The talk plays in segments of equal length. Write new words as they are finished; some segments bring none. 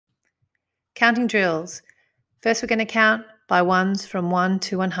Counting drills. First, we're going to count by ones from 1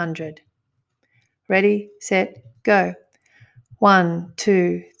 to 100. Ready, set, go. 1,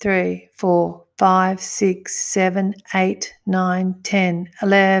 2, 3, 4, 5, 6, 7, 8, 9, 10,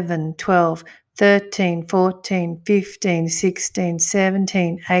 11, 12, 13, 14, 15, 16,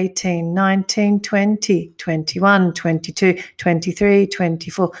 17, 18, 19, 20, 21, 22, 23,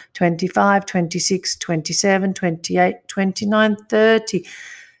 24, 25, 26, 27, 28, 29, 30,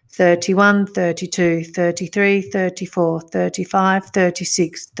 31, 32, 33, 34, 35,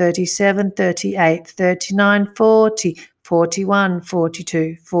 36, 37, 38, 39, 40, 41,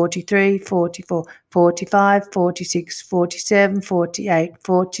 42, 43, 44, 45, 46, 47, 48,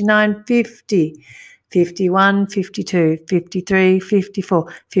 49, 50, 51, 52, 53,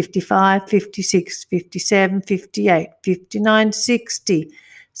 54, 55, 56, 57, 58, 59, 60,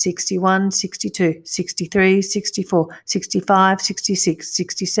 61, 62, 63, 64, 65, 66,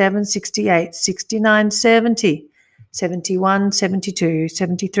 67, 68, 69, 70, 71, 72,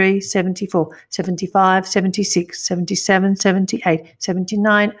 73, 74, 75, 76, 77, 78,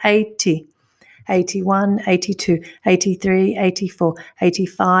 79, 80, 81, 82, 83, 84,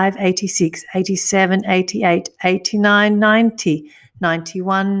 85, 86, 87, 88, 89, 90,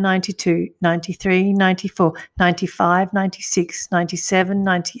 91, 92, 93, 94, 95, 96, 97,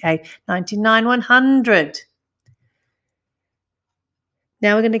 98, 99, 100.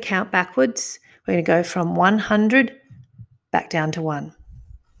 Now we're going to count backwards. We're going to go from 100 back down to 1.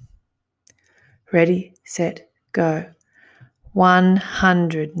 Ready, set, go.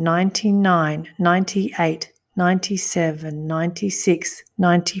 100, 99, 98, 97, 96,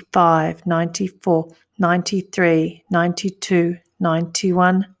 95, 94, 93, 92,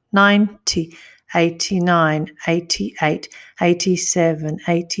 91, 90, 89, 88, 87,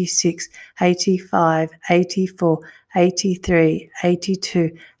 86, 85, 84, 83,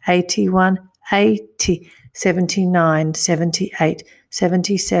 82, 81, 80, 79, 78,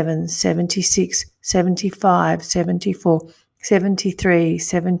 77, 76, 75, 74, 73,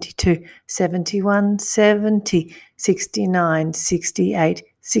 72, 71, 70, 69, 68,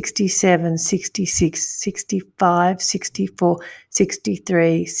 67, 66, 65, 64,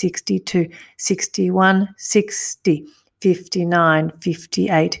 63, 62, 61, 60, 59,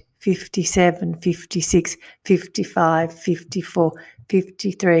 58, 57, 56, 55, 54,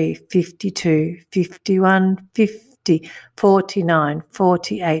 53, 52, 51, 50, 49,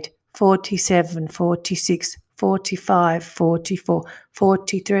 48, 47, 46, 45, 44,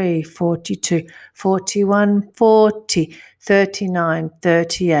 43, 42, 41, 40, 39,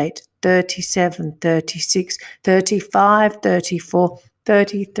 38, 37, 36, 35, 34,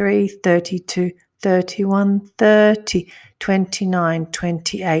 33, 32, 31, 30, 29,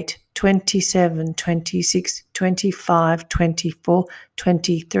 28, 27, 26, 25, 24,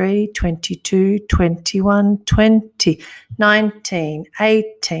 23, 22, 21, 20, 19,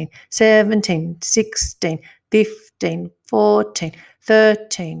 18, 17, 16, 15, 14,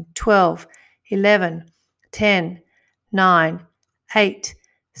 13, 12, 11, 10, 9, 8,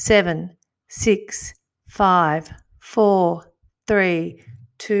 7, 6, 5, 4, 3,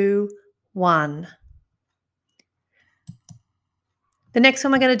 2, 1. The next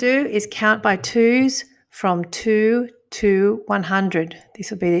one we're going to do is count by twos from 2 to 100.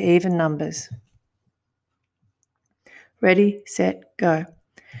 This will be the even numbers. Ready, set, go.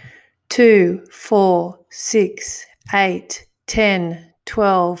 2, 4, 6, 8, 10,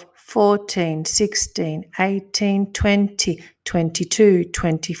 12, 14, 16, 18, 20, 22,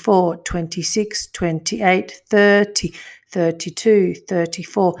 24, 26, 28, 30, 32,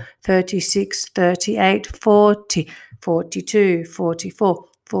 34, 36, 38, 40, 42, 44,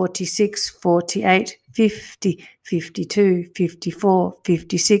 46, 48, 50, 52, 54,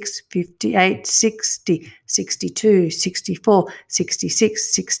 56, 58, 60, 62, 64,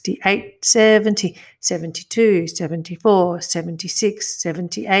 66, 68, 70, 72, 74, 76,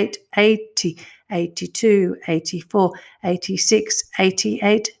 78, 80, 82, 84, 86,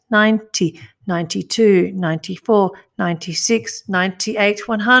 88, 90, 92, 94, 96, 98,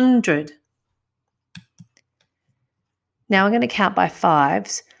 100. Now we're going to count by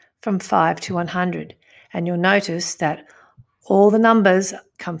fives from 5 to 100. And you'll notice that all the numbers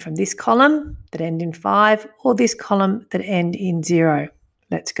come from this column that end in 5 or this column that end in 0.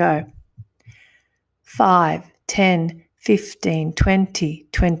 Let's go. 5, 10, 15, 20,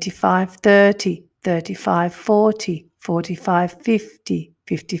 25, 30, 35, 40, 45, 50,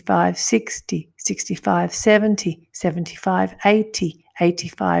 55, 60, 65, 70, 75, 80,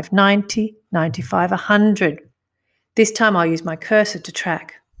 85, 90, 95, 100. This time I'll use my cursor to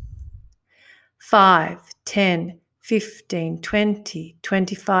track. 5, 10, 15, 20,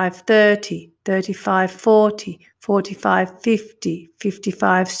 25, 30, 35, 40, 45, 50,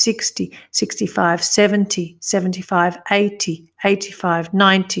 55, 60, 65, 70, 75, 80, 85,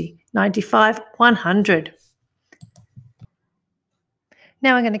 90, 95, 100.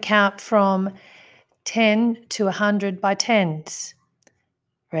 Now I'm going to count from 10 to 100 by tens.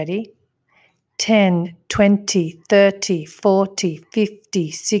 Ready? 10, 20, 30, 40,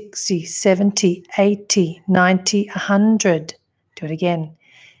 50, 60, 70, 80, 90, 100. Do it again.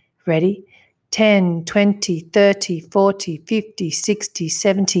 Ready? 10, 20, 30, 40, 50, 60,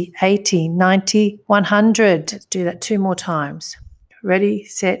 70, 80, 90, 100. Let's do that 2 more times. Ready,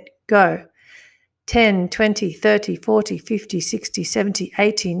 set, go. 10, 20, 30, 40, 50, 60, 70,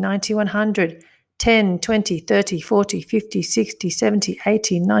 80, 90, 100. 10, 20, 30, 40, 50, 60, 70,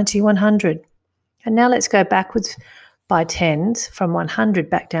 80, 90, 100. And now let's go backwards by tens from 100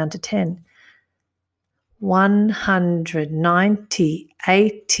 back down to 10. 100, 90,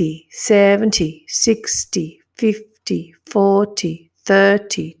 80, 70, 60, 50, 40,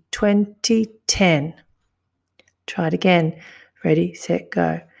 30, 20, 10. Try it again. Ready, set,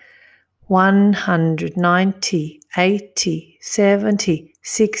 go. 100, 90, 80, 70,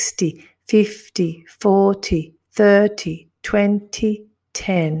 60, 50, 40, 30, 20,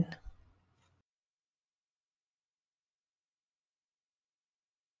 10.